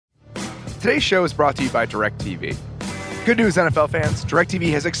Today's show is brought to you by DirecTV. Good news, NFL fans.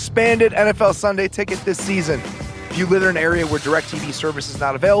 DirecTV has expanded NFL Sunday Ticket this season. If you live in an area where DirecTV service is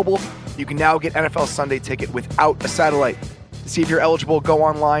not available, you can now get NFL Sunday Ticket without a satellite. To see if you're eligible, go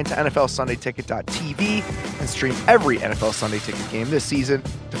online to nflsundayticket.tv and stream every NFL Sunday Ticket game this season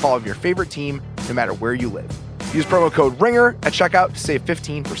to follow your favorite team no matter where you live. Use promo code RINGER at checkout to save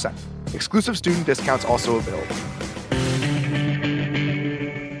 15%. Exclusive student discounts also available.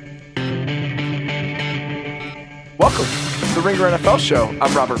 Welcome to the Ringer NFL Show.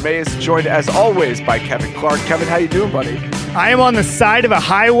 I'm Robert Mays, joined as always by Kevin Clark. Kevin, how you doing, buddy? I am on the side of a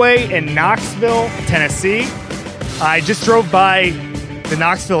highway in Knoxville, Tennessee. I just drove by the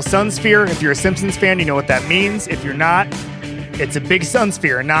Knoxville Sun Sphere. If you're a Simpsons fan, you know what that means. If you're not, it's a big sun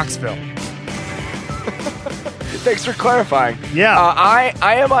sphere in Knoxville. Thanks for clarifying. Yeah. I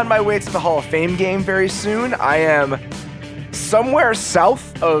am on my way to the Hall of Fame game very soon. I am somewhere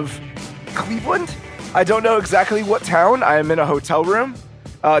south of Cleveland. I don't know exactly what town. I am in a hotel room.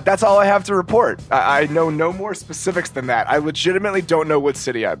 That's all I have to report. I know no more specifics than that. I legitimately don't know what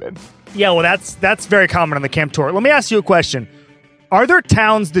city I'm in. Yeah, well, that's very common on the camp tour. Let me ask you a question. Are there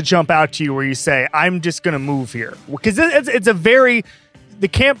towns that jump out to you where you say, I'm just going to move here? Because it's a very... The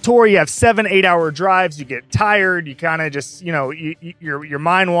camp tour, you have 7-8 hour drives. You get tired. You kind of just, your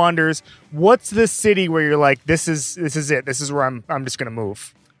mind wanders. What's the city where you're like, this is it. This is where I'm just going to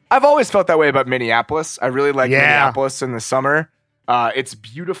move. I've always felt that way about Minneapolis. I really like Minneapolis in the summer. It's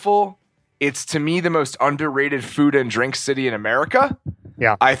beautiful. It's, to me, the most underrated food and drink city in America.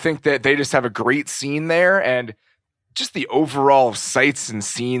 Yeah. I think that they just have a great scene there, and just the overall sights and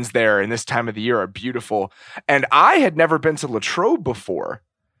scenes there in this time of the year are beautiful. And I had never been to Latrobe before,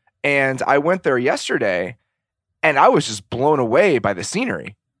 and I went there yesterday, and I was just blown away by the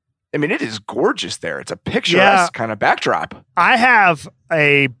scenery. I mean, it is gorgeous there. It's a picturesque kind of backdrop. I have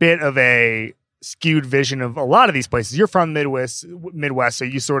a bit of a skewed vision of a lot of these places. You're from Midwest, so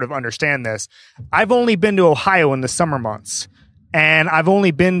you sort of understand this. I've only been to Ohio in the summer months, and I've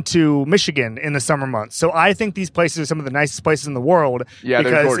only been to Michigan in the summer months. So I think these places are some of the nicest places in the world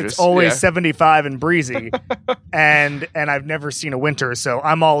because it's always 75 and breezy, and I've never seen a winter. So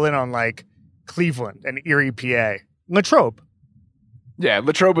I'm all in on like Cleveland and Erie, PA. Latrobe. Yeah,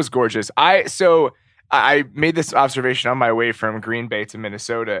 Latrobe was gorgeous. I made this observation on my way from Green Bay to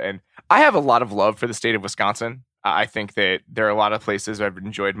Minnesota, and I have a lot of love for the state of Wisconsin. I think that there are a lot of places where I've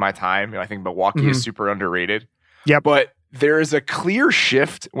enjoyed my time. I think Milwaukee is super underrated. Yeah, but there is a clear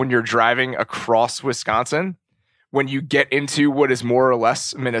shift when you're driving across Wisconsin when you get into what is more or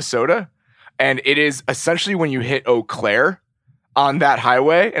less Minnesota, and it is essentially when you hit Eau Claire on that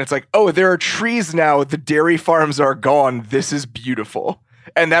highway, and it's like, oh, there are trees now. The dairy farms are gone. This is beautiful.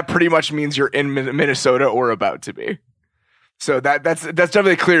 And that pretty much means you're in Minnesota or about to be. So that's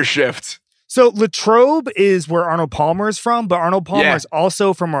definitely a clear shift. So Latrobe is where Arnold Palmer is from, but Arnold Palmer is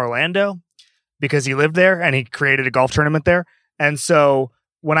also from Orlando because he lived there and he created a golf tournament there. And so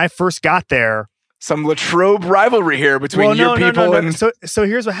when I first got there, some Latrobe rivalry here between people and... So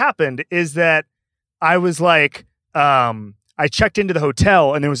here's what happened is that I was like, I checked into the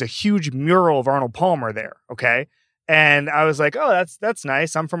hotel and there was a huge mural of Arnold Palmer there. Okay. And I was like, oh, that's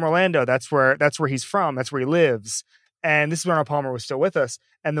nice. I'm from Orlando. That's where he's from. That's where he lives. And this is when Arnold Palmer was still with us.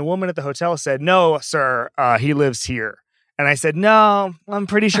 And the woman at the hotel said, no, sir, he lives here. And I said, no, I'm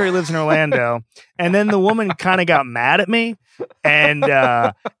pretty sure he lives in Orlando. And then the woman kind of got mad at me. And then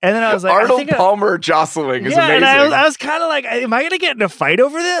I was like, Arnold Palmer jostling is amazing. And I was kind of like, am I going to get in a fight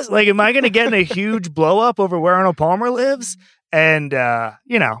over this? Like, am I going to get in a huge blow up over where Arnold Palmer lives? And,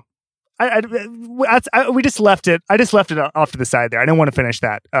 we just left it. I just left it off to the side there. I didn't want to finish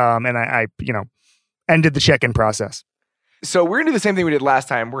that. And I ended the check-in process. So we're going to do the same thing we did last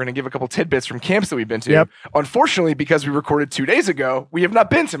time. We're going to give a couple tidbits from camps that we've been to. Yep. Unfortunately, because we recorded 2 days ago, we have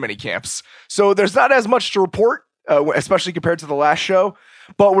not been to many camps. So there's not as much to report, especially compared to the last show.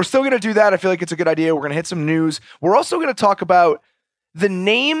 But we're still going to do that. I feel like it's a good idea. We're going to hit some news. We're also going to talk about the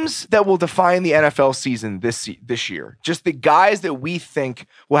names that will define the NFL season this year. Just the guys that we think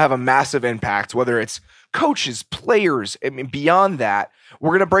will have a massive impact, whether it's coaches, players, I mean, beyond that. We're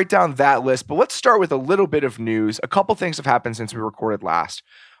going to break down that list, but let's start with a little bit of news. A couple things have happened since we recorded last.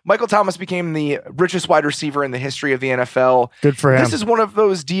 Michael Thomas became the richest wide receiver in the history of the NFL. Good for him. This is one of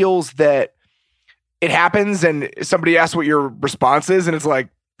those deals that it happens and somebody asks what your response is, and it's like,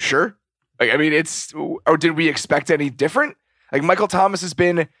 sure. Like, I mean, or did we expect any different? Like, Michael Thomas has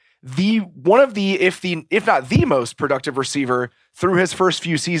been one of the, if not the most productive receiver through his first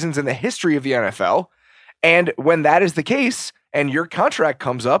few seasons in the history of the NFL. And when that is the case and your contract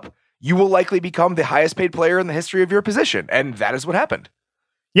comes up, you will likely become the highest paid player in the history of your position. And that is what happened.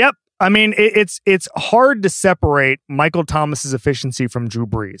 Yep. I mean, it's hard to separate Michael Thomas's efficiency from Drew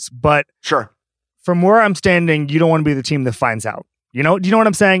Brees, but Sure. from where I'm standing, you don't want to be the team that finds out. Do you know what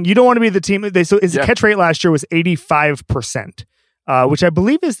I'm saying? You don't want to be the team. So his catch rate last year was 85%, which I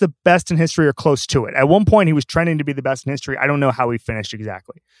believe is the best in history or close to it. At one point, he was trending to be the best in history. I don't know how he finished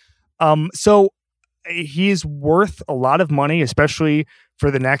exactly. So he's worth a lot of money, especially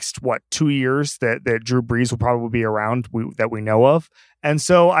for the next 2 years that Drew Brees will probably be around that we know of. And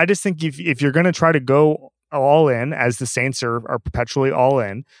so I just think if you're going to try to go all in, as the Saints are perpetually all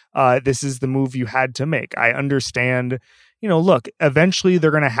in, this is the move you had to make. I understand. Look, eventually they're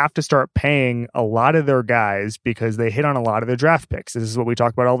going to have to start paying a lot of their guys because they hit on a lot of their draft picks. This is what we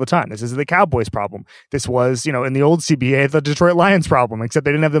talk about all the time. This is the Cowboys problem. This was, in the old CBA, the Detroit Lions problem, except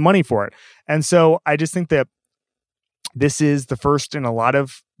they didn't have the money for it. And so I just think that this is the first in a lot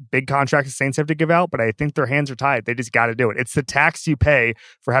of big contracts the Saints have to give out, but I think their hands are tied. They just got to do it. It's the tax you pay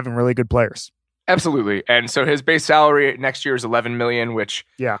for having really good players. Absolutely. And so his base salary next year is $11 million, which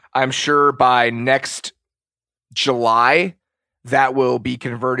I'm sure by next July that will be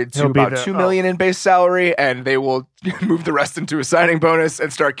converted to about $2 million in base salary, and they will move the rest into a signing bonus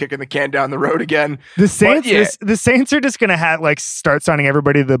and start kicking the can down the road again. The Saints, the Saints are just going to start signing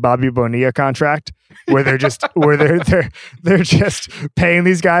everybody the Bobby Bonilla contract, where they're just they're just paying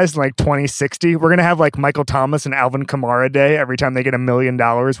these guys like 2060. We're going to have like Michael Thomas and Alvin Kamara Day every time they get $1 million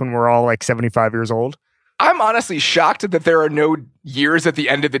when we're all like 75 years old. I'm honestly shocked that there are no years at the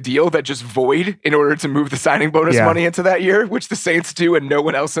end of the deal that just void in order to move the signing bonus money into that year, which the Saints do and no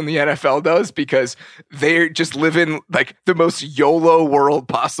one else in the NFL does, because they just live in like the most YOLO world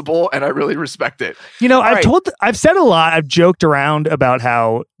possible, and I really respect it. I've said a lot. I've joked around about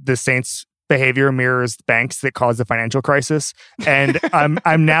how the Saints behavior mirrors banks that caused the financial crisis, and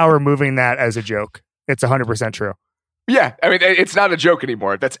I'm now removing that as a joke. It's 100% true. Yeah, I mean, it's not a joke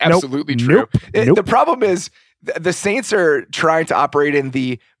anymore. That's absolutely true. The problem is the Saints are trying to operate in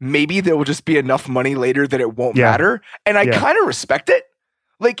the maybe there will just be enough money later that it won't matter. And I kind of respect it.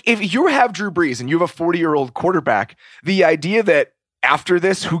 Like, if you have Drew Brees and you have a 40-year-old quarterback, the idea that after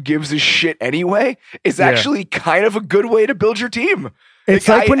this, who gives a shit anyway, is actually kind of a good way to build your team. It's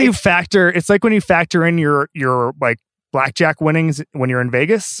like when you factor in your like blackjack winnings when you're in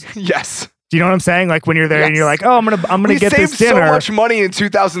Vegas. Yes. Do you know what I'm saying? Like when you're there and you're like, oh, I'm gonna get this dinner. We saved so much money in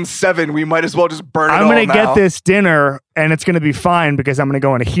 2007. We might as well just burn it all now. I'm gonna get this dinner and it's gonna be fine because I'm gonna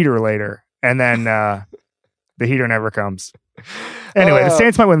go on a heater later. And then the heater never comes. Anyway, the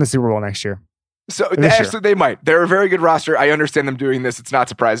Saints might win the Super Bowl next year. So actually, they might. They're a very good roster. I understand them doing this. It's not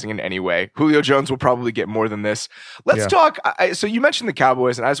surprising in any way. Julio Jones will probably get more than this. Let's talk. So you mentioned the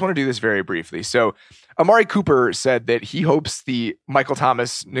Cowboys, and I just want to do this very briefly. So Amari Cooper said that he hopes the Michael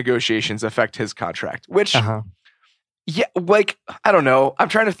Thomas negotiations affect his contract, which, I don't know. I'm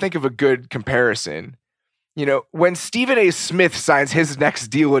trying to think of a good comparison. When Stephen A. Smith signs his next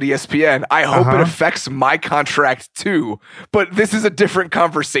deal at ESPN, I hope it affects my contract too. But this is a different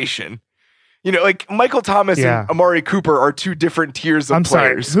conversation. Like Michael Thomas and Amari Cooper are two different tiers of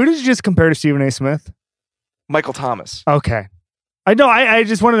players. Sorry. Who did you just compare to Stephen A. Smith? Michael Thomas. Okay. I know. I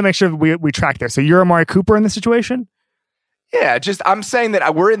just wanted to make sure we track there. So you're Amari Cooper in this situation? Yeah, I'm saying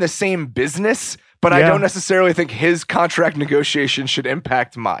that we're in the same business, but I don't necessarily think his contract negotiation should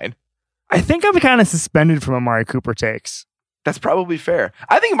impact mine. I think I'm kind of suspended from Amari Cooper takes. That's probably fair.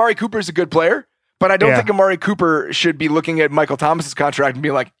 I think Amari Cooper is a good player. But I don't think Amari Cooper should be looking at Michael Thomas's contract and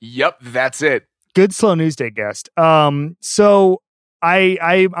being like, yep, that's it. Good slow news day guest. So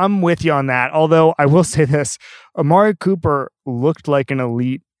I'm with you on that. Although I will say this, Amari Cooper looked like an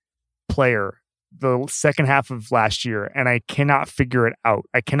elite player the second half of last year, and I cannot figure it out.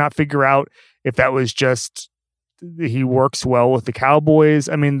 I cannot figure out if that was just he works well with the Cowboys.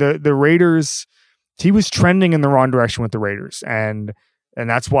 I mean, the Raiders, he was trending in the wrong direction with the Raiders, and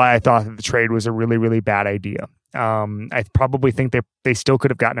that's why I thought that the trade was a really, really bad idea. I probably think they still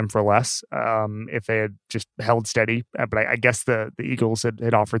could have gotten him for less if they had just held steady. But I guess the Eagles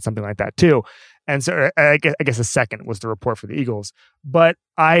had offered something like that too. And so I guess a second was the report for the Eagles. But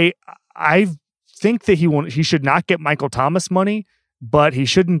I think that he should not get Michael Thomas money, but he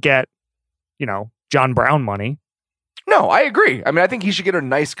shouldn't get, John Brown money. No, I agree. I mean, I think he should get a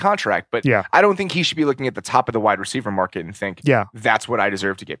nice contract, but I don't think he should be looking at the top of the wide receiver market and think, that's what I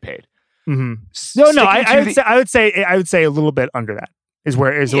deserve to get paid. Mm-hmm. No, I would say a little bit under that is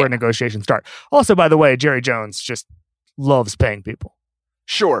where negotiations start. Also, by the way, Jerry Jones just loves paying people.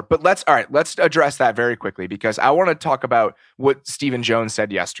 Sure, but let's address that very quickly because I want to talk about what Stephen Jones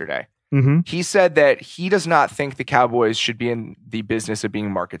said yesterday. Mm-hmm. He said that he does not think the Cowboys should be in the business of being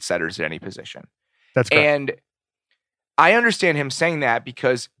market setters at any position. That's correct. And I understand him saying that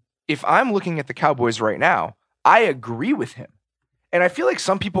because if I'm looking at the Cowboys right now, I agree with him. And I feel like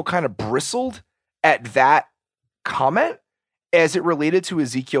some people kind of bristled at that comment as it related to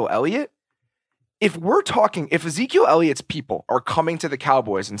Ezekiel Elliott. If Ezekiel Elliott's people are coming to the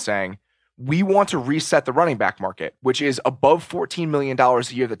Cowboys and saying, we want to reset the running back market, which is above $14 million a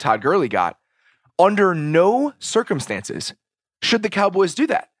year that Todd Gurley got, under no circumstances should the Cowboys do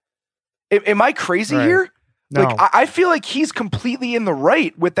that. Am I crazy here? No. Like, I feel like he's completely in the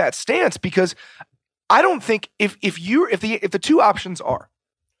right with that stance, because I don't think if the two options are,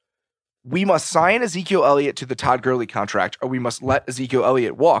 we must sign Ezekiel Elliott to the Todd Gurley contract, or we must let Ezekiel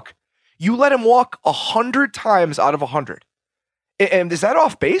Elliott walk, you let him walk 100 times out of 100. And is that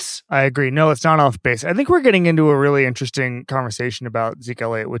off base? I agree. No, it's not off base. I think we're getting into a really interesting conversation about Zeke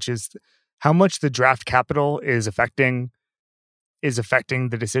Elliott, which is how much the draft capital is affecting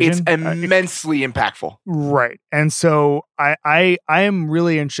the decision. It's immensely impactful. Right. And so I am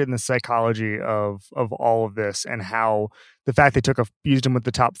really interested in the psychology of all of this, and how the fact they used him with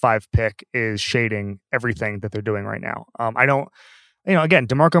the top 5 pick is shading everything that they're doing right now. Again,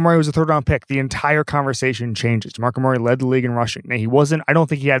 DeMarco Murray was a 3rd-round pick. The entire conversation changes. DeMarco Murray led the league in rushing. Now, I don't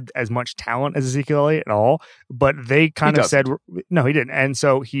think he had as much talent as Ezekiel Elliott at all, but they kind of said, no, he didn't. And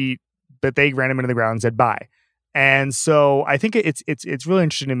so but they ran him into the ground and said, bye. And so I think it's really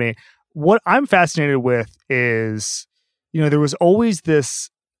interesting to me. What I'm fascinated with is, there was always this,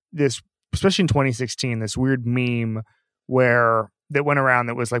 especially in 2016, this weird meme that went around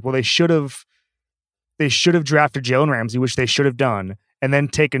that was like, well, they should have drafted Jalen Ramsey, which they should have done, and then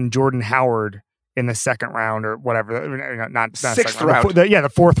taken Jordan Howard in the 2nd round or whatever. Not 6th round. The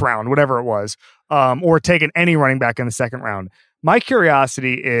 4th round, whatever it was, or taken any running back in the 2nd round. My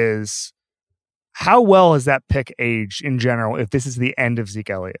curiosity is, how well has that pick aged in general if this is the end of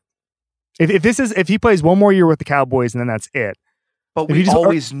Zeke Elliott? If he plays one more year with the Cowboys and then that's it. But we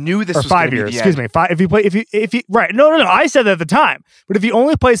always knew this was 5 years. Excuse me. If he right. No. I said that at the time. But if he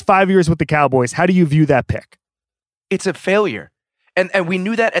only plays 5 years with the Cowboys, how do you view that pick? It's a failure. And we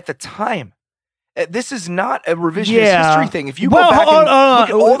knew that at the time. This is not a revisionist history thing. If you go back and look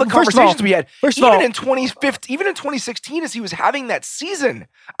at all the conversations we had, even in 2016, as he was having that season,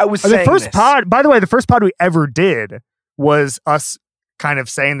 I was saying the first pod we ever did was us kind of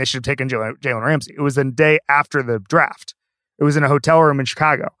saying they should have taken Jalen Ramsey. It was the day after the draft. It was in a hotel room in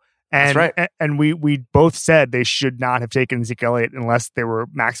Chicago. And, that's right. And we both said they should not have taken Zeke Elliott unless they were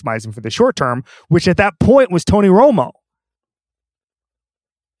maximizing for the short term, which at that point was Tony Romo.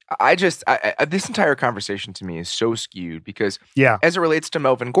 This entire conversation to me is so skewed because as it relates to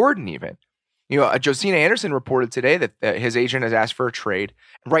Melvin Gordon, even, Josina Anderson reported today that his agent has asked for a trade.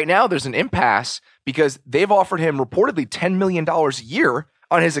 Right now, there's an impasse because they've offered him reportedly $10 million a year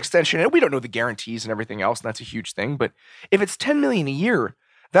on his extension. And we don't know the guarantees and everything else, and that's a huge thing. But if it's $10 million a year,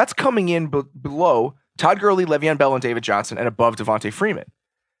 that's coming in below Todd Gurley, Le'Veon Bell, and David Johnson, and above Devontae Freeman.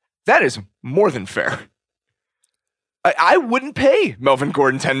 That is more than fair. I wouldn't pay Melvin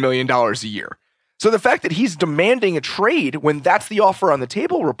Gordon $10 million a year. So the fact that he's demanding a trade when that's the offer on the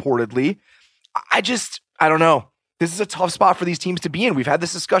table, reportedly, I don't know. This is a tough spot for these teams to be in. We've had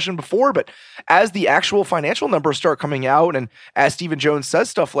this discussion before, but as the actual financial numbers start coming out, and as Stephen Jones says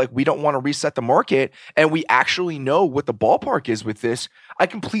stuff like, we don't want to reset the market, and we actually know what the ballpark is with this, I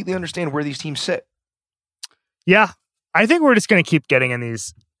completely understand where these teams sit. Yeah. I think we're just going to keep getting in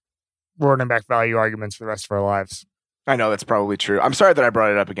these running back value arguments for the rest of our lives. I know that's probably true. I'm sorry that I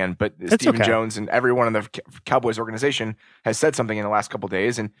brought it up again, but Stephen Jones and everyone in the Cowboys organization has said something in the last couple of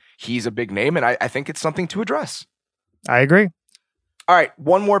days, and he's a big name, and I think it's something to address. I agree. All right,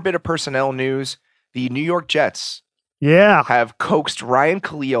 one more bit of personnel news. The New York Jets have coaxed Ryan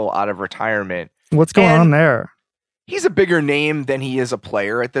Khalil out of retirement. What's going on there? He's a bigger name than he is a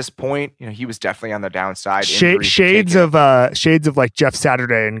player at this point. He was definitely on the downside. Shades of like Jeff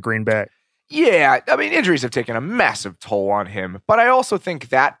Saturday in Green Bay. Yeah, I mean, injuries have taken a massive toll on him, but I also think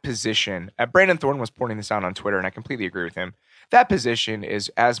that position, Brandon Thorne was pointing this out on Twitter, and I completely agree with him. That position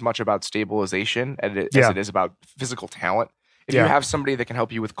is as much about stabilization as it is about physical talent. If you have somebody that can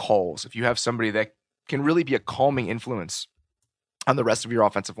help you with calls, if you have somebody that can really be a calming influence on the rest of your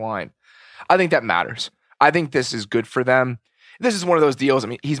offensive line, I think that matters. I think this is good for them. This is one of those deals. I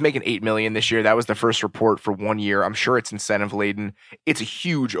mean, he's making $8 million this year. That was the first report for 1 year. I'm sure it's incentive laden. It's a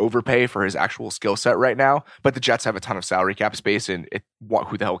huge overpay for his actual skill set right now. But the Jets have a ton of salary cap space, and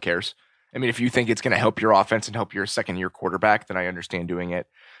who the hell cares? I mean, if you think it's going to help your offense and help your second year quarterback, then I understand doing it.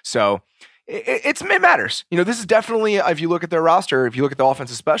 So it matters. This is definitely, if you look at their roster, if you look at the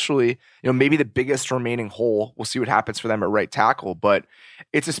offense especially, maybe the biggest remaining hole. We'll see what happens for them at right tackle, but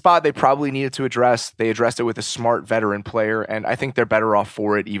it's a spot they probably needed to address. They addressed it with a smart veteran player, and I think they're better off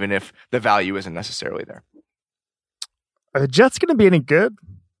for it, even if the value isn't necessarily there. Are the Jets going to be any good?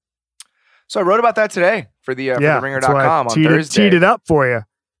 So I wrote about that today for the ringer.com on Thursday. Teed it up for you.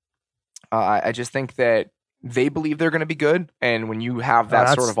 I just think that they believe they're going to be good, and when you have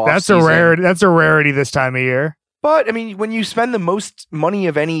that sort of off that's a rarity. That's a rarity this time of year. But I mean, when you spend the most money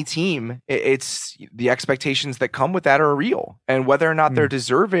of any team, it's the expectations that come with that are real, and whether or not they're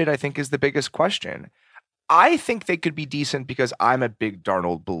deserved, I think, is the biggest question. I think they could be decent because I'm a big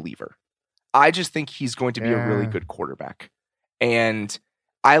Darnold believer. I just think he's going to be a really good quarterback, and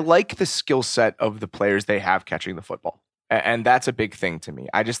I like the skill set of the players they have catching the football, and that's a big thing to me.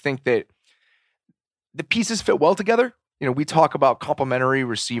 I just think that the pieces fit well together. We talk about complementary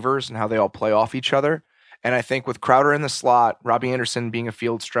receivers and how they all play off each other. And I think with Crowder in the slot, Robbie Anderson being a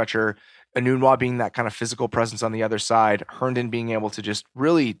field stretcher, Enunwa being that kind of physical presence on the other side, Herndon being able to just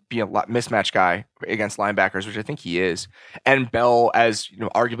really be a mismatch guy against linebackers, which I think he is, and Bell as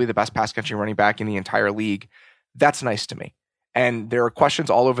arguably the best pass catching running back in the entire league, that's nice to me. And there are questions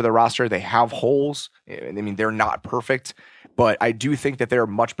all over the roster. They have holes. I mean, they're not perfect, but I do think that they're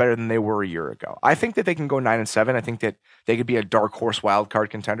much better than they were a year ago. I think that they can go 9-7. I think that they could be a dark horse wild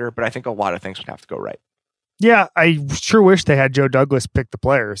card contender, but I think a lot of things would have to go right. Yeah, I sure wish they had Joe Douglas pick the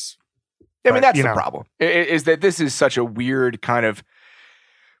players. I mean, that's the problem, is that this is such a weird kind of,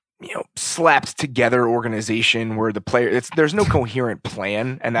 slapped together organization where the player, there's no coherent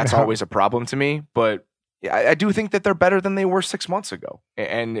plan, and that's always a problem to me. But I do think that they're better than they were 6 months ago.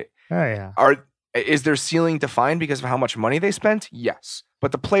 And is their ceiling defined because of how much money they spent? Yes.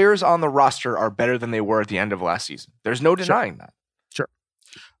 But the players on the roster are better than they were at the end of last season. There's no denying that. Sure.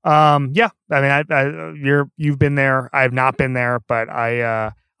 Yeah. I mean, you've been there. I have not been there, but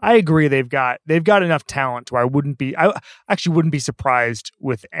I agree. They've got enough talent where I actually wouldn't be surprised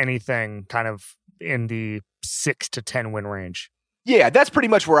with anything kind of in the 6 to 10 win range. Yeah, that's pretty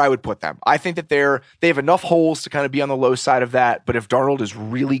much where I would put them. I think that they have enough holes to kind of be on the low side of that. But if Darnold is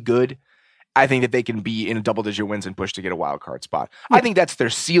really good, I think that they can be in double-digit wins and push to get a wild card spot. Yeah. I think that's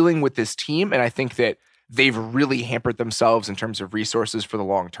their ceiling with this team, and I think that they've really hampered themselves in terms of resources for the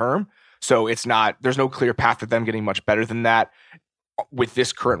long term. So there's no clear path to them getting much better than that with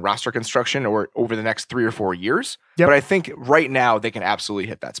this current roster construction or over the next 3 or 4 years. Yep. But I think right now they can absolutely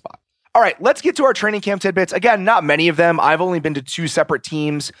hit that spot. All right, let's get to our training camp tidbits. Again, not many of them. I've only been to 2 separate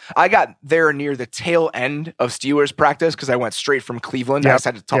teams. I got there near the tail end of Steelers practice because I went straight from Cleveland. I just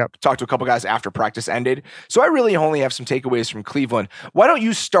had to talk to a couple guys after practice ended. So I really only have some takeaways from Cleveland. Why don't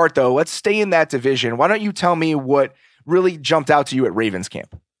you start, though? Let's stay in that division. Why don't you tell me what really jumped out to you at Ravens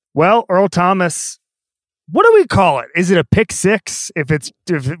camp? Well, Earl Thomas, what do we call it? Is it a pick six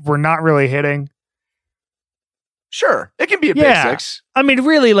if we're not really hitting? Sure, it can be a pick six. I mean,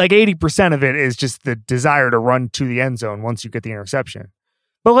 really, like 80% of it is just the desire to run to the end zone once you get the interception.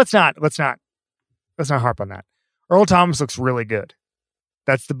 But let's not harp on that. Earl Thomas looks really good.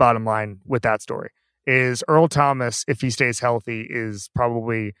 That's the bottom line with that story. Is Earl Thomas, if he stays healthy, is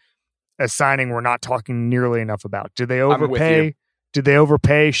probably a signing we're not talking nearly enough about. Did they overpay? Did they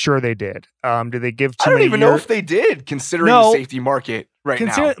overpay? Sure, they did. Did they give too many? I don't even know if they did, considering the safety market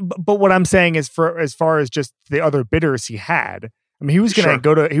now. But what I'm saying is, as far as just the other bidders he had, I mean, he was going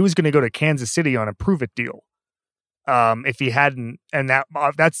to go to Kansas City on a prove it deal. If he hadn't, and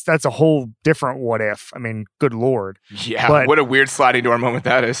that's a whole different what if. I mean, good Lord. Yeah, what a weird sliding door moment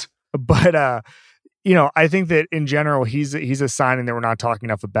that is. But I think that in general, he's a signing that we're not talking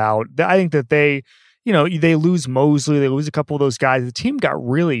enough about. I think that they lose Mosley, they lose a couple of those guys. The team got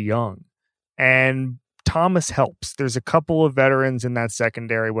really young, and Thomas helps. There's a couple of veterans in that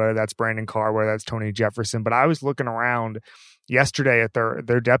secondary, whether that's Brandon Carr, whether that's Tony Jefferson. But I was looking around yesterday at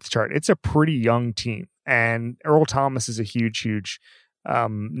their depth chart. It's a pretty young team, and Earl Thomas is a huge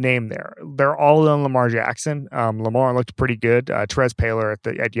name there. They're all in Lamar Jackson. Lamar looked pretty good. Terez Paylor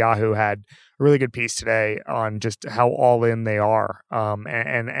at Yahoo had a really good piece today on just how all in they are.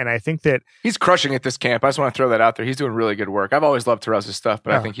 And I think that he's crushing it this camp. I just want to throw that out there. He's doing really good work. I've always loved Terez's stuff,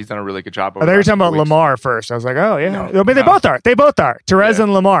 but I think he's done a really good job. I thought you were talking about Lamar first. I was like, oh yeah. I mean, they both are. They both are. Terez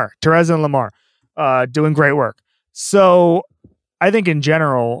and Lamar doing great work. So I think in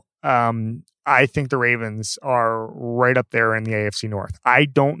general, I think the Ravens are right up there in the AFC North. I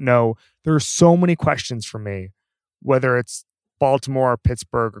don't know. There are so many questions for me, whether it's Baltimore,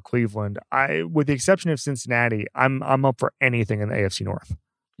 Pittsburgh, or Cleveland. With the exception of Cincinnati, I'm up for anything in the AFC North.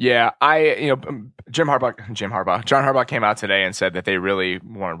 Yeah, John Harbaugh came out today and said that they really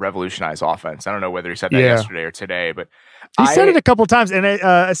want to revolutionize offense. I don't know whether he said that yesterday or today, but he said it a couple of times, and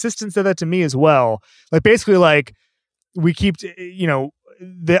assistant said that to me as well. Like basically, like we keep,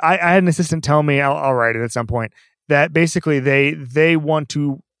 I had an assistant tell me, I'll write it at some point, that basically they want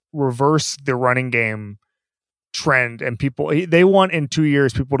to reverse the running game trend, and they want in 2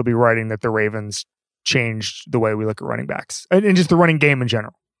 years people to be writing that the Ravens changed the way we look at running backs and just the running game in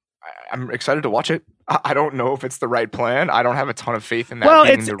general. I'm excited to watch it. I don't know if it's the right plan. I don't have a ton of faith in that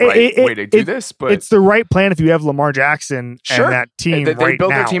being the right way to do this, but it's the right plan if you have Lamar Jackson and that team. They right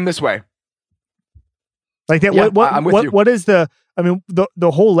built now. their team this way. Like that. Yeah, what is the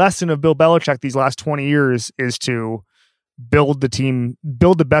whole lesson of Bill Belichick these last 20 years is to build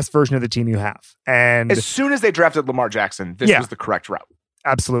the best version of the team you have. And as soon as they drafted Lamar Jackson, this was the correct route.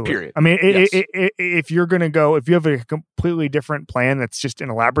 Absolutely. Period. I mean, if you're going to go, if you have a completely different plan that's just in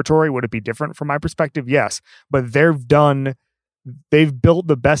a laboratory, would it be different from my perspective? Yes. But they've built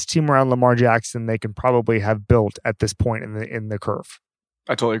the best team around Lamar Jackson they can probably have built at this point in the curve.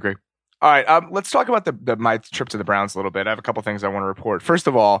 I totally agree. All right. Let's talk about my trip to the Browns a little bit. I have a couple things I want to report. First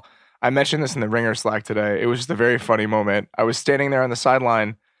of all, I mentioned this in the Ringer Slack today. It was just a very funny moment. I was standing there on the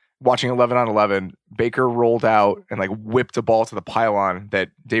sideline watching 11 on 11, Baker rolled out and like whipped a ball to the pylon that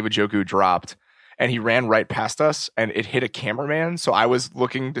David Njoku dropped, and he ran right past us, and it hit a cameraman. So I was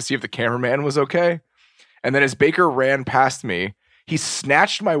looking to see if the cameraman was okay. And then as Baker ran past me, he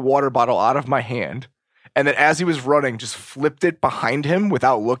snatched my water bottle out of my hand, and then as he was running, just flipped it behind him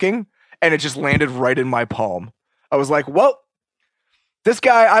without looking, and it just landed right in my palm. I was like, well, this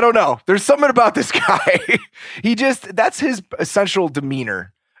guy, I don't know. There's something about this guy. That's his essential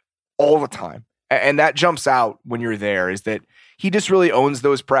demeanor all the time. And that jumps out when you're there, is that he just really owns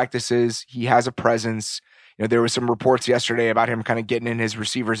those practices. He has a presence. There was some reports yesterday about him kind of getting in his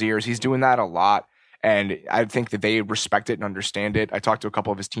receivers' ears. He's doing that a lot. And I think that they respect it and understand it. I talked to a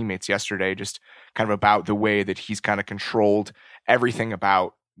couple of his teammates yesterday, just kind of about the way that he's kind of controlled everything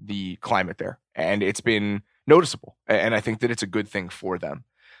about the climate there. And it's been noticeable. And I think that it's a good thing for them.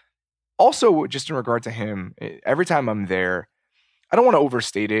 Also, just in regard to him, every time I'm there, I don't want to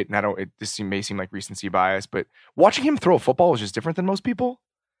overstate it, and this may seem like recency bias, but watching him throw a football is just different than most people.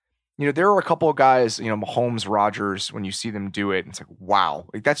 There are a couple of guys, Mahomes, Rodgers, when you see them do it, it's like, wow,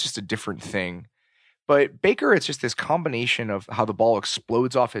 like that's just a different thing. But Baker, it's just this combination of how the ball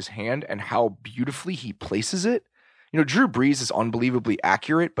explodes off his hand and how beautifully he places it. Drew Brees is unbelievably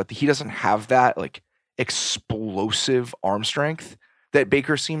accurate, but he doesn't have that like explosive arm strength that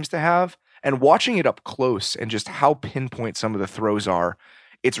Baker seems to have. And watching it up close and just how pinpoint some of the throws are,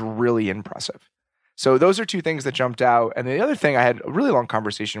 it's really impressive. So those are two things that jumped out. And the other thing, I had a really long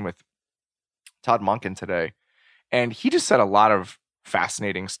conversation with Todd Monken today, and he just said a lot of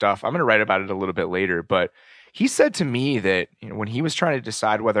fascinating stuff. I'm going to write about it a little bit later, but he said to me that when he was trying to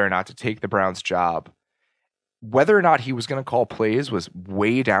decide whether or not to take the Browns job, whether or not he was going to call plays was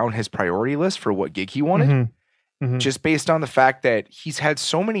way down his priority list for what gig he wanted. Mm-hmm. Mm-hmm. Just based on the fact that he's had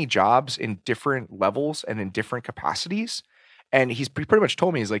so many jobs in different levels and in different capacities. And he's pretty much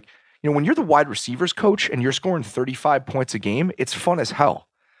told me, he's like, when you're the wide receivers coach and you're scoring 35 points a game, it's fun as hell.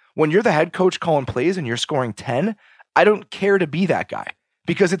 When you're the head coach calling plays and you're scoring 10, I don't care to be that guy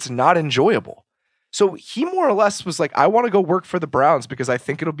because it's not enjoyable. So he more or less was like, I want to go work for the Browns because I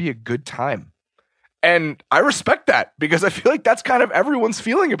think it'll be a good time. And I respect that because I feel like that's kind of everyone's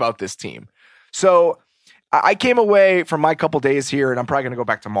feeling about this team. So I came away from my couple days here, and I'm probably going to go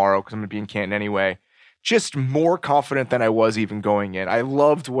back tomorrow because I'm going to be in Canton anyway, just more confident than I was even going in. I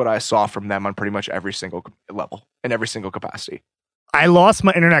loved what I saw from them on pretty much every single level and every single capacity. I lost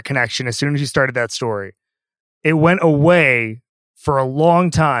my internet connection as soon as you started that story. It went away for a long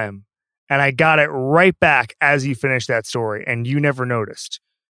time, and I got it right back as you finished that story, and you never noticed.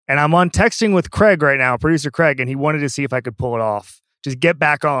 And I'm on texting with Craig right now, producer Craig, and he wanted to see if I could pull it off. Just get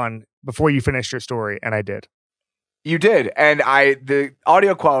back on before you finished your story, and I did. You did, and the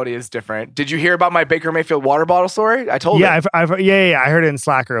audio quality is different. Did you hear about my Baker Mayfield water bottle story? I told you. Yeah, I heard it in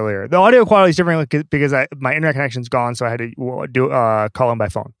Slack earlier. The audio quality is different because my internet connection's gone, so I had to call him by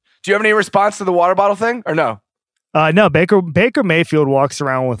phone. Do you have any response to the water bottle thing, or no? No, Baker Mayfield walks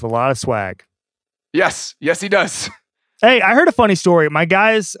around with a lot of swag. Yes, he does. Hey, I heard a funny story. My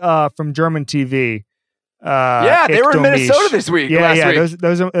guys from German TV. They were in Minnesota this week. Last week.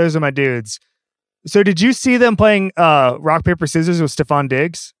 Those are my dudes. So did you see them playing rock, paper, scissors with Stephon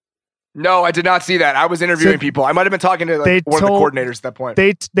Diggs? No, I did not see that. I was interviewing people. I might have been talking to one of the coordinators at that point.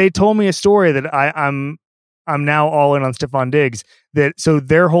 They told me a story that I'm now all in on Stephon Diggs. So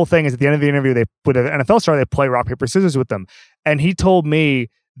their whole thing is at the end of the interview, with an NFL star, they play rock, paper, scissors with them. And he told me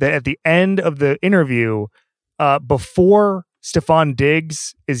that at the end of the interview, before Stephon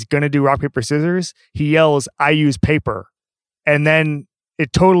Diggs is going to do rock, paper, scissors, he yells, "I use paper." And then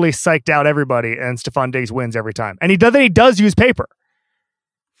it totally psyched out everybody, and Stephon Diggs wins every time. And he does use paper.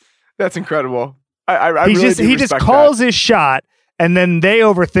 That's incredible. He just calls his shot, and then they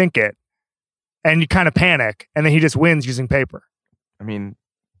overthink it, and you kind of panic, and then he just wins using paper. I mean,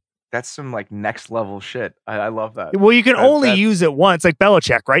 that's some like next level shit. I love that. Well, you can only use it once, like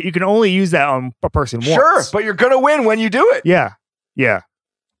Belichick, right? You can only use that on a person once. Sure, but you're gonna win when you do it. Yeah.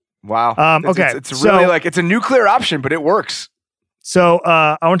 Wow. Okay, it's really like it's a nuclear option, but it works. So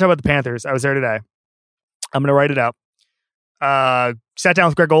I want to talk about the Panthers. I was there today. I'm gonna write it out. Sat down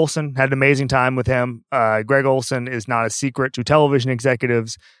with Greg Olson, had an amazing time with him. Greg Olson is not a secret to television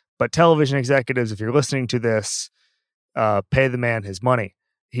executives, but television executives, if you're listening to this, pay the man his money.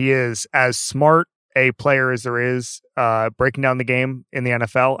 He is as smart a player as there is breaking down the game in the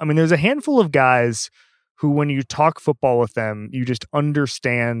NFL. I mean, there's a handful of guys who, when you talk football with them, you just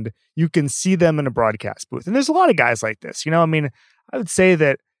understand, you can see them in a broadcast booth. And there's a lot of guys like this. I mean, I would say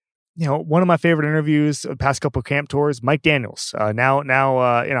that, one of my favorite interviews of the past couple of camp tours, Mike Daniels, now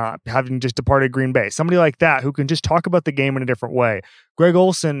having just departed Green Bay, somebody like that who can just talk about the game in a different way. Greg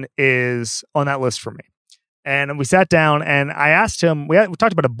Olson is on that list for me. And we sat down and I asked him, we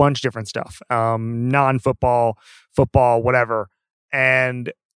talked about a bunch of different stuff, non-football, football, whatever.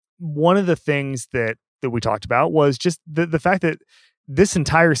 And one of the things that we talked about was just the fact that this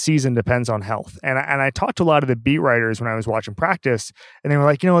entire season depends on health. And I talked to a lot of the beat writers when I was watching practice, and they were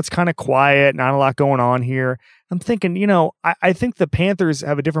like, it's kind of quiet, not a lot going on here. I'm thinking, I think the Panthers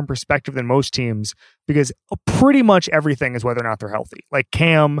have a different perspective than most teams because pretty much everything is whether or not they're healthy. Like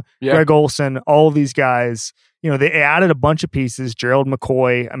Cam, Greg Olson, all of these guys, they added a bunch of pieces, Gerald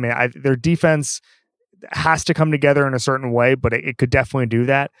McCoy. I mean, their defense has to come together in a certain way, but it could definitely do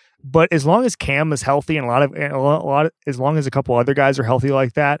that. But as long as Cam is healthy and as long as a couple other guys are healthy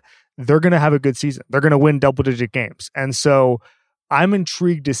like that, they're going to have a good season. They're going to win double-digit games. And so I'm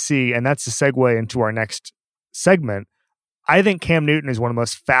intrigued to see, and that's the segue into our next segment. I think Cam Newton is one of the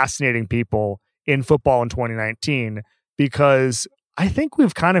most fascinating people in football in 2019 because I think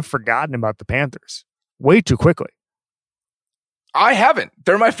we've kind of forgotten about the Panthers way too quickly. I haven't.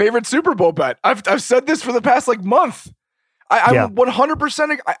 They're my favorite Super Bowl bet. I've said this for the past month. I'm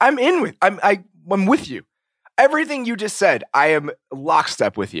 100%. I'm with you. Everything you just said, I am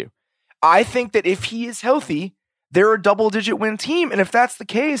lockstep with you. I think that if he is healthy, they're a double-digit win team, and if that's the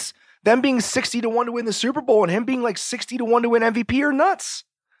case, them being 60-1 to win the Super Bowl and him being 60-1 to win MVP are nuts.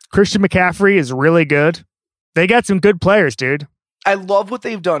 Christian McCaffrey is really good. They got some good players, dude. I love what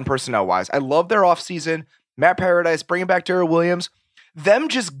they've done personnel-wise. I love their offseason. Matt Paradise, bringing back Darrell Williams. Them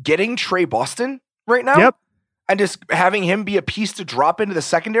just getting Trey Boston right now. Yep. And just having him be a piece to drop into the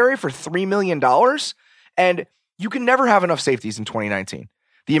secondary for $3 million. And you can never have enough safeties in 2019.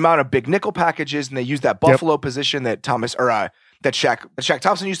 The amount of big nickel packages, and they use that Buffalo position that Shaq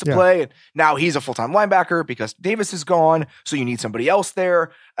Thompson used to play. And now he's a full-time linebacker because Davis is gone. So you need somebody else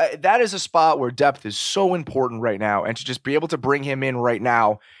there. That is a spot where depth is so important right now. And to just be able to bring him in right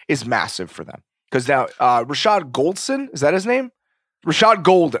now is massive for them. Because now Rashad Goldson, is that his name? Rashawn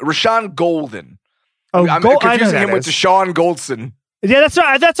Golden. Oh, I'm confusing him with Deshaun Goldson. Yeah, that's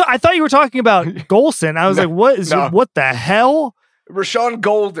right. I thought you were talking about Golson. I was what the hell? Rashawn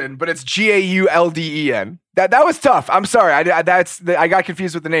Golden, but it's Gaulden. That was tough. I'm sorry. I got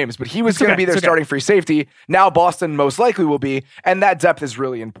confused with the names, but he was going to be their starting free safety. Now Boston most likely will be, and that depth is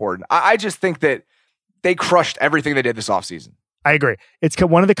really important. I just think that they crushed everything they did this offseason. I agree. It's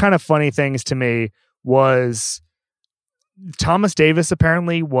one of the kind of funny things to me was Thomas Davis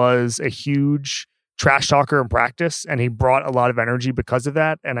apparently was a huge trash talker in practice, and he brought a lot of energy because of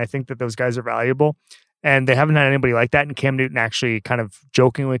that. And I think that those guys are valuable, and they haven't had anybody like that. And Cam Newton actually kind of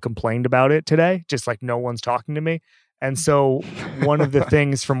jokingly complained about it today, just like, no one's talking to me. And so one of the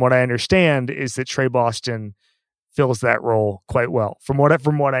things from what I understand is that Trey Boston fills that role quite well from what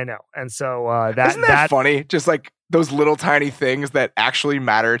I know. And so isn't that funny? Just like those little tiny things that actually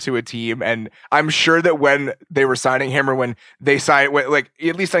matter to a team. And I'm sure that when they were signing him, or when they signed,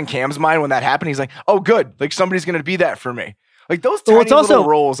 at least on Cam's mind, when that happened, he's like, oh, good. Somebody's going to be that for me. Those tiny little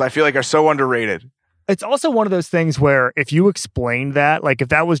roles, I feel are so underrated. It's also one of those things where if you explained that, if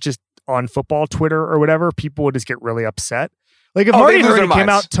that was just on football Twitter or whatever, people would just get really upset. If Marty Hurney came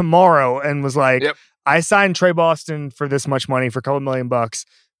out tomorrow and was like, yep, I signed Trey Boston for this much money for a couple $1 million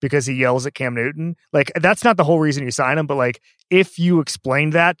because he yells at Cam Newton. That's not the whole reason you sign him, but if you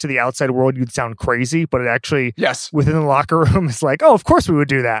explained that to the outside world, you'd sound crazy, but it actually, yes, within the locker room, it's oh, of course we would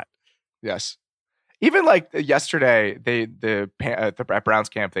do that. Yes. Even like yesterday, at Browns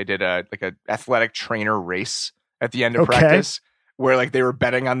camp, they did a athletic trainer race at the end of practice where like they were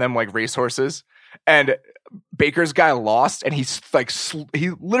betting on them like racehorses, and Baker's guy lost, and he's like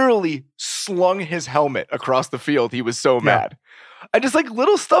he literally slung his helmet across the field. He was so mad. And just like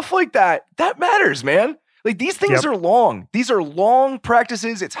little stuff like that matters, man. Like these things are long. These are long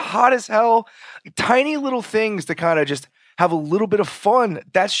practices. It's hot as hell. Tiny little things to kind of just have a little bit of fun.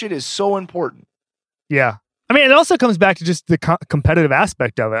 That shit is so important. Yeah. I mean, it also comes back to just the competitive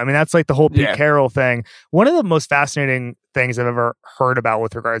aspect of it. I mean, that's like the whole Pete Carroll thing. One of the most fascinating things I've ever heard about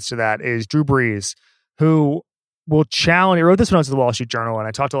with regards to that is Drew Brees, who will challenge. He wrote this when I was at the Wall Street Journal, and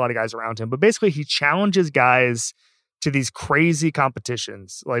I talked to a lot of guys around him. But basically, he challenges guys to these crazy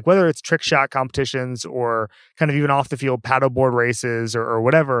competitions, like whether it's trick shot competitions or kind of even off the field paddleboard races or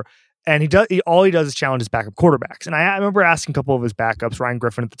whatever. And all he does is challenge his backup quarterbacks. And I remember asking a couple of his backups, Ryan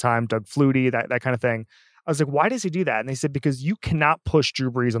Griffin at the time, Doug Flutie, that kind of thing. I was like, why does he do that? And they said, because you cannot push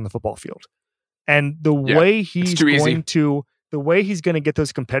Drew Brees on the football field. And the way he's going to get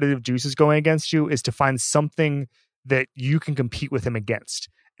those competitive juices going against you is to find something that you can compete with him against.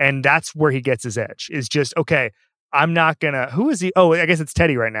 And that's where he gets his edge, is just, okay, I'm not going to... Who is he? Oh, I guess it's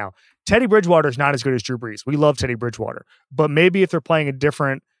Teddy right now. Teddy Bridgewater is not as good as Drew Brees. We love Teddy Bridgewater. But maybe if they're playing a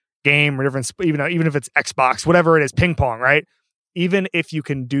different game or different... Even if it's Xbox, whatever it is, ping pong, right? Even if you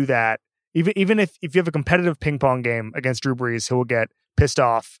can do that, even if you have a competitive ping pong game against Drew Brees, he will get pissed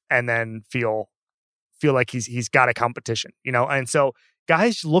off and then feel like he's got a competition, you know? And so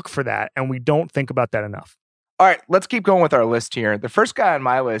guys look for that, and we don't think about that enough. All right, let's keep going with our list here. The first guy on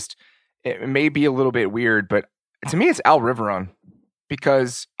my list, it may be a little bit weird, but to me, it's Al Riveron,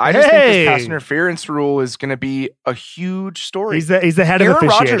 because I just think this pass interference rule is going to be a huge story. He's the head Aaron of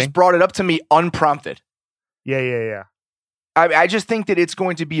officiating. Rodgers brought it up to me unprompted. Yeah. I just think that it's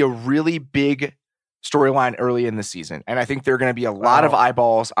going to be a really big storyline early in the season. And I think there are going to be a lot of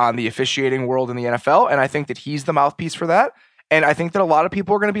eyeballs on the officiating world in the NFL. And I think that he's the mouthpiece for that. And I think that a lot of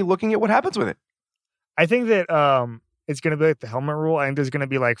people are going to be looking at what happens with it. I think that it's going to be like the helmet rule. I think there's going to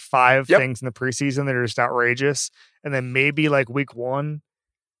be like 5 things in the preseason that are just outrageous. And then maybe like week 1,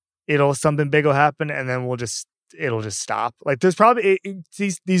 something big will happen. And then it'll just stop. Like there's probably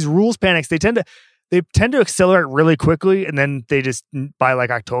these rules panics. They tend to accelerate really quickly. And then they just, by like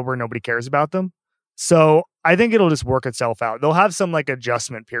October, nobody cares about them. So I think it'll just work itself out. They'll have some like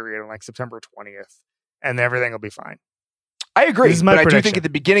adjustment period on like September 20th, and everything will be fine. I agree, but I do think at the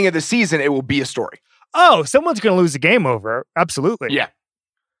beginning of the season, it will be a story. Oh, someone's going to lose the game over. Absolutely. Yeah.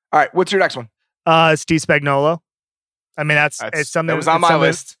 All right. What's your next one? Steve Spagnuolo. I mean, it's something that was on my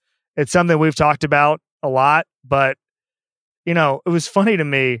list. It's something we've talked about a lot, but you know, it was funny to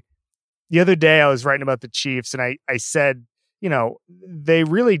me. The other day I was writing about the Chiefs, and I said, you know, they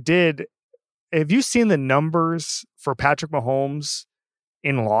really did. Have you seen the numbers for Patrick Mahomes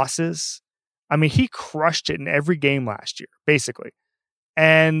in losses? I mean, he crushed it in every game last year, basically.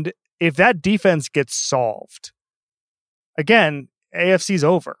 And if that defense gets solved, again, AFC's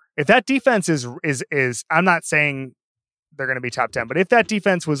over. If that defense is I'm not saying they're going to be top 10, but if that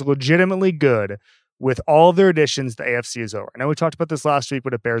defense was legitimately good with all their additions, the AFC is over. I know we talked about this last week,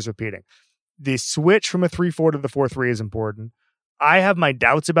 but it bears repeating. The switch from a 3-4 to the 4-3 is important. I have my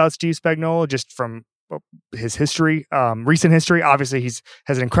doubts about Steve Spagnuolo just from his history, recent history. Obviously,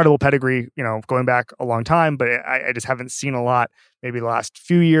 has an incredible pedigree, you know, going back a long time, but I just haven't seen a lot maybe the last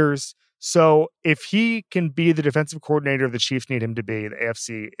few years. So if he can be the defensive coordinator the Chiefs need him to be, the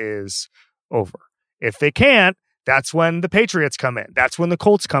AFC is over. If they can't, that's when the Patriots come in. That's when the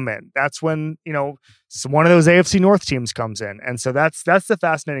Colts come in. That's when, you know, one of those AFC North teams comes in. And so that's the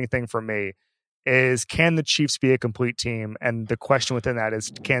fascinating thing for me. Is can the Chiefs be a complete team? And the question within that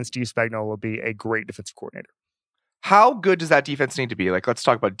is, can Steve Spagnuolo be a great defensive coordinator? How good does that defense need to be? Like, let's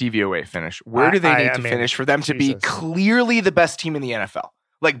talk about DVOA finish. Where do they need to finish for them to be clearly the best team in the NFL?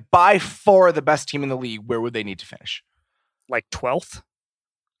 Like, by far the best team in the league, where would they need to finish? Like 12th?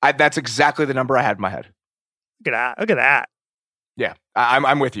 That's exactly the number I had in my head. Look at that. Yeah,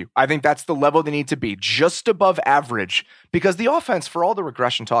 I'm with you. I think that's the level they need to be, just above average, because the offense, for all the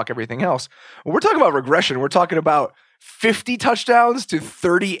regression talk, everything else, when we're talking about regression, we're talking about 50 touchdowns to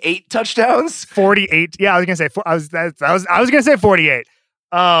 38 touchdowns. 48. Yeah, I was gonna say. I was gonna say 48.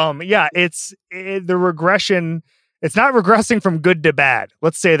 Yeah, the regression. It's not regressing from good to bad.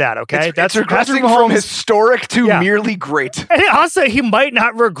 Let's say that, okay? That's regressing from historic to merely great. And also, he might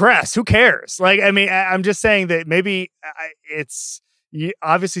not regress. Who cares? Like, I mean, I'm just saying that maybe it's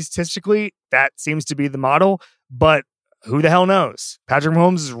obviously statistically that seems to be the model, but who the hell knows? Patrick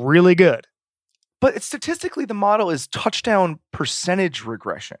Mahomes is really good. But statistically, the model is touchdown percentage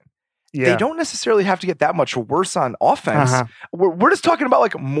regression. they don't necessarily have to get that much worse on offense. We're just talking about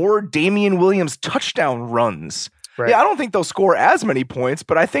like more Damian Williams touchdown runs. Right. Yeah, I don't think they'll score as many points,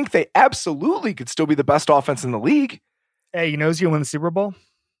 but I think they absolutely could still be the best offense in the league. Hey, you know who's going to win the Super Bowl?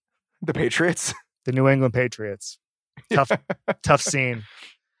 The Patriots. The New England Patriots. Tough scene.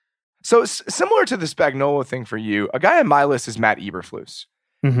 So similar to the Spagnuolo thing for you, a guy on my list is Matt Eberflus.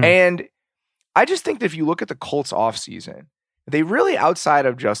 And I just think that if you look at the Colts offseason, they really, outside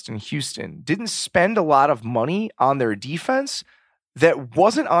of Justin Houston, didn't spend a lot of money on their defense that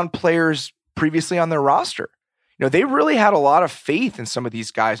wasn't on players previously on their roster. You know, they really had a lot of faith in some of these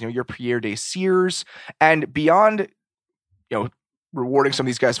guys, you know, your Pierre Desires, and beyond, you know, rewarding some of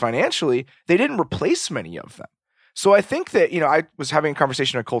these guys financially, they didn't replace many of them. So I think that, you know, I was having a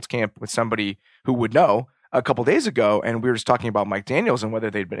conversation at Colts camp with somebody who would know a couple days ago, and we were just talking about Mike Daniels and whether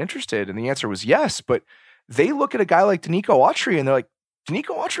they'd been interested, and the answer was yes. But they look at a guy like Danico Autry and they're like,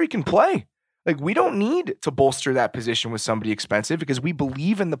 Danico Autry can play. Like, we don't need to bolster that position with somebody expensive because we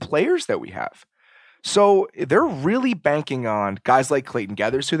believe in the players that we have. So they're really banking on guys like Clayton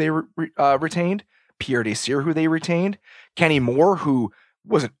Gathers, who they retained, Pierre Desir, who they retained, Kenny Moore, who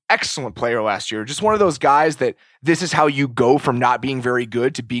was an excellent player last year. Just one of those guys that this is how you go from not being very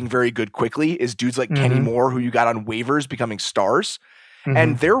good to being very good quickly, is dudes like Kenny Moore, who you got on waivers becoming stars.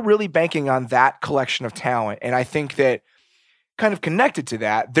 And they're really banking on that collection of talent. And I think that kind of connected to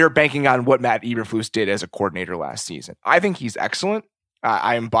that, they're banking on what Matt Eberflus did as a coordinator last season. I think he's excellent.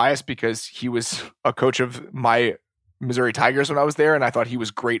 I am biased because he was a coach of my Missouri Tigers when I was there, and I thought he was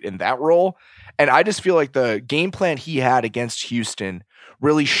great in that role. And I just feel like the game plan he had against Houston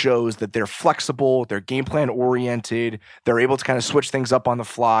really shows that they're flexible, they're game plan oriented, they're able to kind of switch things up on the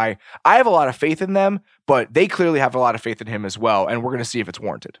fly. I have a lot of faith in them, but they clearly have a lot of faith in him as well, and we're going to see if it's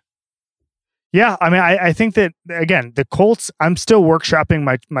warranted. Yeah, I mean, I think that, again, the Colts, I'm still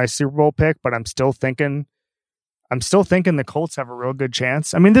workshopping my Super Bowl pick, but I'm still thinking the Colts have a real good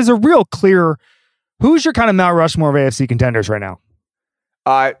chance. I mean, there's a real clear, who's your kind of Mount Rushmore of AFC contenders right now?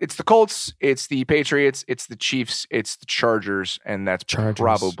 It's the Colts, it's the Patriots, it's the Chiefs, it's the Chargers, and that's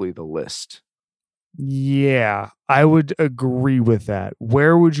probably the list. Yeah, I would agree with that.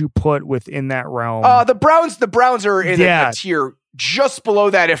 Where would you put within that realm? The Browns are in a tier just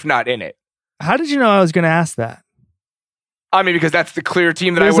below that, if not in it. How did you know I was going to ask that? I mean, because that's the clear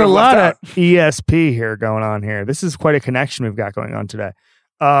team that There's I would have left out. There's a lot of ESP here going on here. This is quite a connection we've got going on today.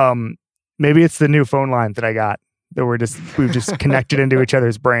 Maybe it's the new phone line that I got that we've just connected into each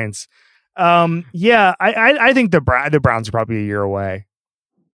other's brains. Yeah, I think the Browns are probably a year away,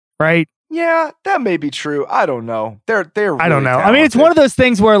 right? Yeah, that may be true. I don't know. They're really I don't know. talented. I mean, it's one of those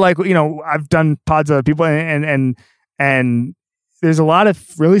things where, like, you know, I've done pods with other people, and there's a lot of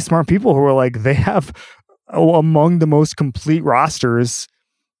really smart people who are like, they have among the most complete rosters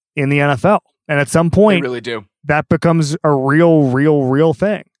in the NFL, and at some point, they really do. That becomes a real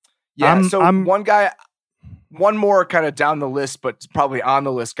thing. Yeah. One more kind of down the list, but probably on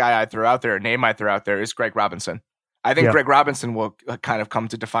the list guy I throw out there, name I throw out there, is Greg Robinson. I think Greg Robinson will kind of come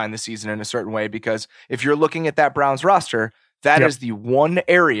to define the season in a certain way, because if you're looking at that Browns roster, that is the one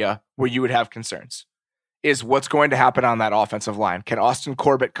area where you would have concerns, is what's going to happen on that offensive line. Can Austin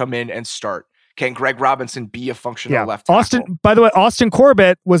Corbett come in and start? Can Greg Robinson be a functional left tackle? By the way, Austin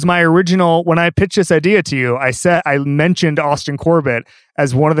Corbett was my original, when I pitched this idea to you, I mentioned Austin Corbett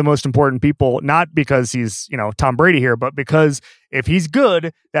as one of the most important people, not because he's, you know, Tom Brady here, but because if he's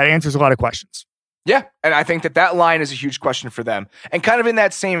good, that answers a lot of questions. Yeah, and I think that line is a huge question for them. And kind of in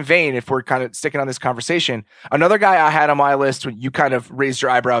that same vein, if we're kind of sticking on this conversation, another guy I had on my list when you kind of raised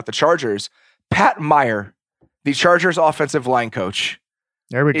your eyebrow at the Chargers, Pat Meyer, the Chargers offensive line coach,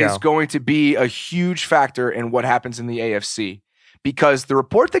 is going to be a huge factor in what happens in the AFC, because the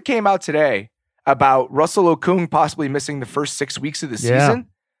report that came out today about Russell Okung possibly missing the first 6 weeks of the season,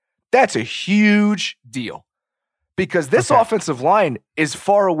 that's a huge deal, because this offensive line is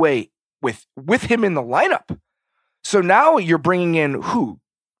far away with him in the lineup. So now you're bringing in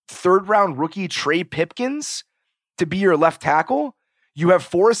third round rookie Trey Pipkins to be your left tackle. You have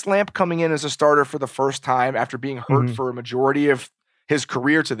Forrest Lamp coming in as a starter for the first time after being hurt for a majority of his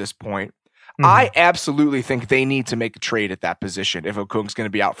career to this point. I absolutely think they need to make a trade at that position if Okung's going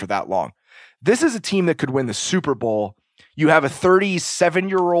to be out for that long. This is a team that could win the Super Bowl. You have a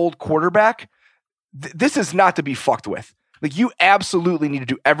 37-year-old quarterback. This is not to be fucked with. Like, you absolutely need to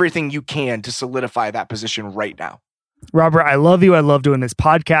do everything you can to solidify that position right now. Robert, I love you. I love doing this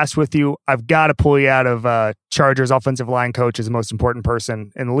podcast with you. I've got to pull you out of Chargers offensive line coach as the most important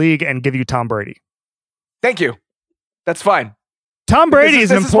person in the league and give you Tom Brady. Thank you. That's fine. Tom Brady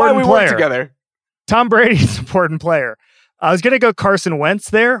is an important player. Work together. Tom Brady is an important player. I was gonna go Carson Wentz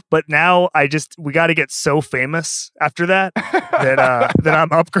there, but now we got to get so famous after that that I'm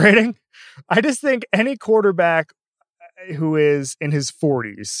upgrading. I just think any quarterback who is in his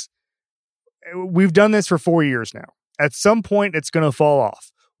 40s, we've done this for 4 years now. At some point, it's going to fall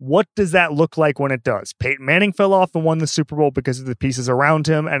off. What does that look like when it does? Peyton Manning fell off and won the Super Bowl because of the pieces around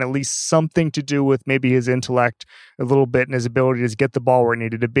him and at least something to do with maybe his intellect a little bit and his ability to get the ball where it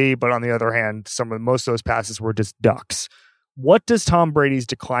needed to be. But on the other hand, most of those passes were just ducks. What does Tom Brady's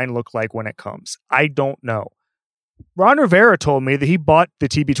decline look like when it comes? I don't know. Ron Rivera told me that he bought the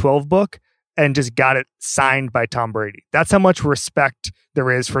TB12 book and just got it signed by Tom Brady. That's how much respect there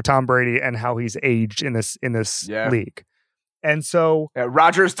is for Tom Brady and how he's aged in this league. And so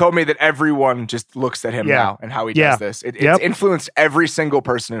Rodgers told me that everyone just looks at him now and how he does this. It's influenced every single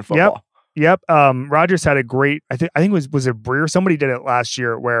person in football. Yep. Rodgers had a great, I think it was it Breer? Somebody did it last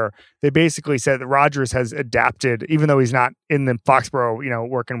year where they basically said that Rodgers has adapted, even though he's not in the Foxborough,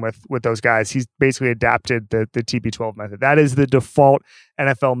 working with those guys, he's basically adapted the TB12 method. That is the default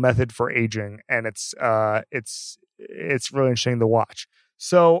NFL method for aging. And it's really interesting to watch.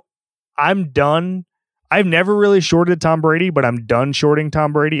 So I'm done. I've never really shorted Tom Brady, but I'm done shorting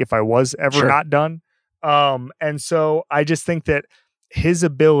Tom Brady if I was ever not done. And so I just think that his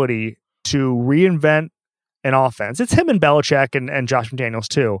ability to reinvent an offense, it's him and Belichick and Josh McDaniels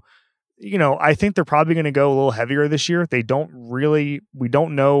too. I think they're probably going to go a little heavier this year. We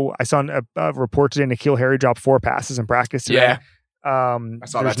don't know. I saw a report today, N'Keal Harry dropped 4 passes in practice today. I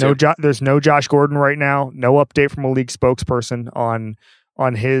saw that too. There's no Josh Gordon right now. No update from a league spokesperson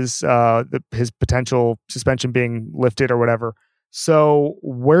on his potential suspension being lifted or whatever. So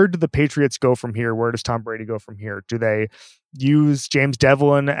where do the Patriots go from here? Where does Tom Brady go from here? Do they use James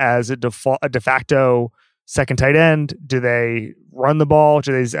Devlin as a de facto second tight end? Do they run the ball?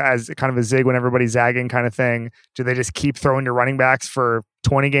 Do they as kind of a zig when everybody's zagging kind of thing? Do they just keep throwing your running backs for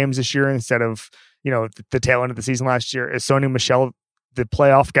 20 games this year instead of, the tail end of the season last year? Is Sony Michel the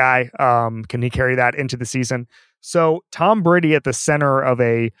playoff guy? Can he carry that into the season? So Tom Brady at the center of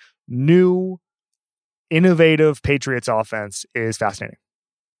a new, innovative Patriots offense is fascinating.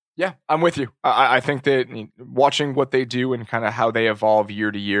 Yeah, I'm with you. I think that watching what they do and kind of how they evolve year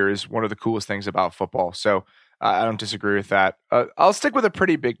to year is one of the coolest things about football. So I don't disagree with that. I'll stick with a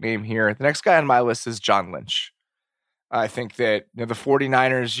pretty big name here. The next guy on my list is John Lynch. I think that the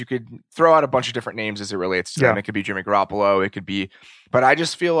 49ers, you could throw out a bunch of different names as it relates to them. It could be Jimmy Garoppolo. It could be, but I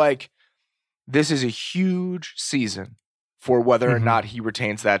just feel like this is a huge season for whether or not he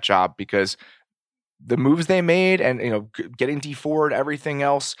retains that job, because the moves they made and, getting Dee Ford, everything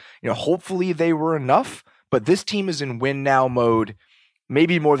else, hopefully they were enough, but this team is in win now mode,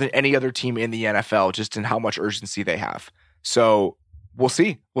 maybe more than any other team in the NFL, just in how much urgency they have. So we'll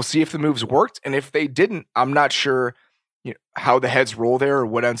see. We'll see if the moves worked. And if they didn't, I'm not sure how the heads roll there or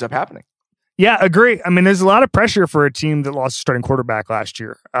what ends up happening. Yeah, agree. I mean, there's a lot of pressure for a team that lost a starting quarterback last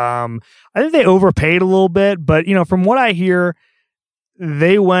year. I think they overpaid a little bit, but from what I hear,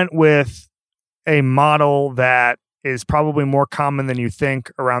 they went with a model that is probably more common than you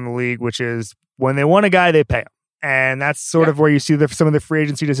think around the league, which is when they want a guy, they pay him. And that's sort of where you see some of the free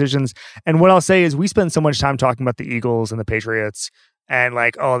agency decisions. And what I'll say is we spend so much time talking about the Eagles and the Patriots and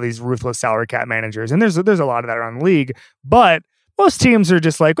these ruthless salary cap managers. And there's a lot of that around the league, but most teams are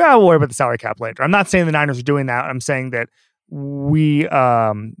just like, well, we'll worry about the salary cap later. I'm not saying the Niners are doing that. I'm saying that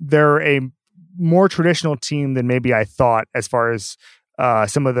they're a more traditional team than maybe I thought as far as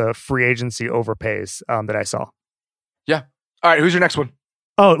some of the free agency overpays that I saw. Yeah. All right. Who's your next one?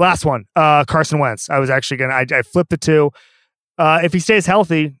 Oh, last one. Carson Wentz. I was actually I flipped the two. If he stays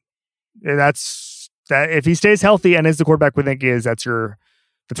healthy, if he stays healthy and is the quarterback we think he is, that's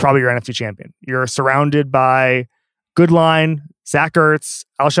probably your NFC champion. You're surrounded by good line, Zach Ertz,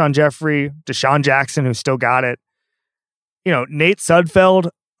 Alshon Jeffrey, Deshaun Jackson, who still got it. Nate Sudfeld,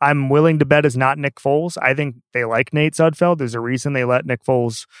 I'm willing to bet is not Nick Foles. I think they like Nate Sudfeld. There's a reason they let Nick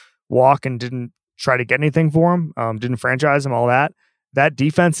Foles walk and didn't try to get anything for him, didn't franchise him, all that. That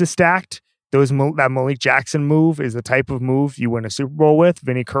defense is stacked. That Malik Jackson move is the type of move you win a Super Bowl with.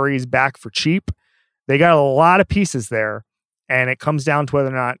 Vinny Curry is back for cheap. They got a lot of pieces there, and it comes down to whether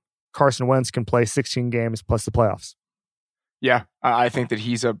or not Carson Wentz can play 16 games plus the playoffs. Yeah, I think that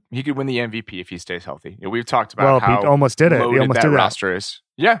he could win the MVP if he stays healthy. We've talked about how he almost did it. Loaded he almost that did roster is.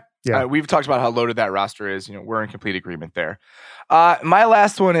 Yeah. We've talked about how loaded that roster is. We're in complete agreement there. My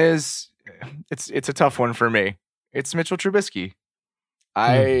last one is it's a tough one for me. It's Mitchell Trubisky.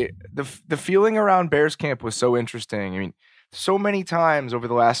 The feeling around Bears camp was so interesting. I mean, so many times over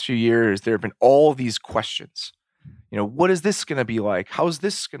the last few years, there have been all these questions. What is this going to be like? How's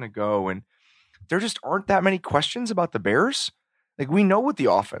this going to go? And there just aren't that many questions about the Bears. Like, we know what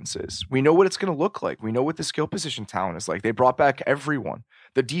the offense is. We know what it's going to look like. We know what the skill position talent is like. They brought back everyone.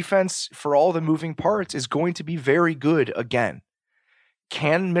 The defense, for all the moving parts, is going to be very good again.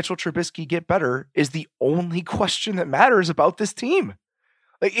 Can Mitchell Trubisky get better is the only question that matters about this team.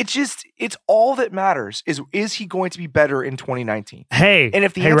 Like, it's all that matters is he going to be better in 2019? Hey, and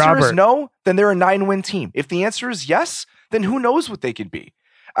if the answer Robert, is no, then they're a 9-win team. If the answer is yes, then who knows what they could be?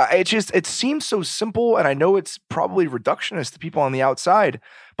 It seems so simple, and I know it's probably reductionist to people on the outside,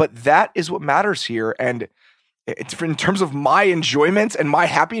 but that is what matters here. And it's in terms of my enjoyment and my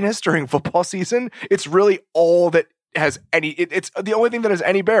happiness during football season, it's really all that has any. It's the only thing that has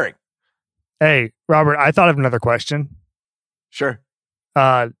any bearing. Hey, Robert, I thought of another question. Sure.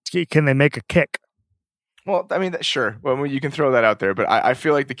 Can they make a kick? Well, I mean, sure. Well, you can throw that out there, but I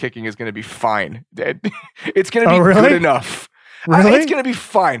feel like the kicking is going to be fine. It's going to be really? good enough. Really? It's going to be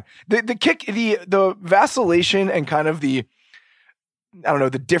fine. The kick, the vacillation and kind of the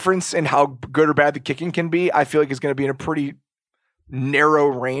difference in how good or bad the kicking can be, I feel like is going to be in a pretty narrow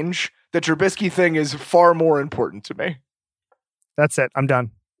range. The Trubisky thing is far more important to me. That's it. I'm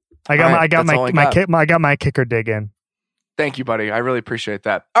done. I got my kicker dig in. Thank you, buddy. I really appreciate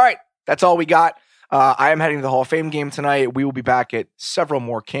that. All right. That's all we got. I am heading to the Hall of Fame game tonight. We will be back at several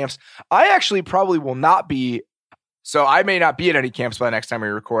more camps. I actually probably will not be. So I may not be at any camps by the next time we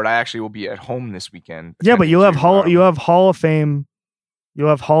record. I actually will be at home this weekend. Yeah, but you have Hall of Fame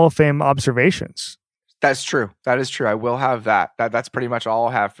observations. That's true. That is true. I will have that. That's pretty much all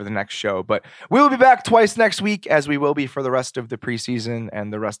I'll have for the next show. But we will be back twice next week, as we will be for the rest of the preseason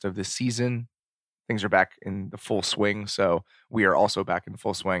and the rest of the season. Things are back in the full swing, so we are also back in the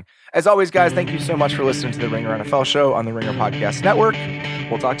full swing. As always, guys, thank you so much for listening to the Ringer NFL show on the Ringer Podcast Network.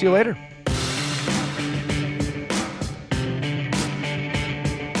 We'll talk to you later.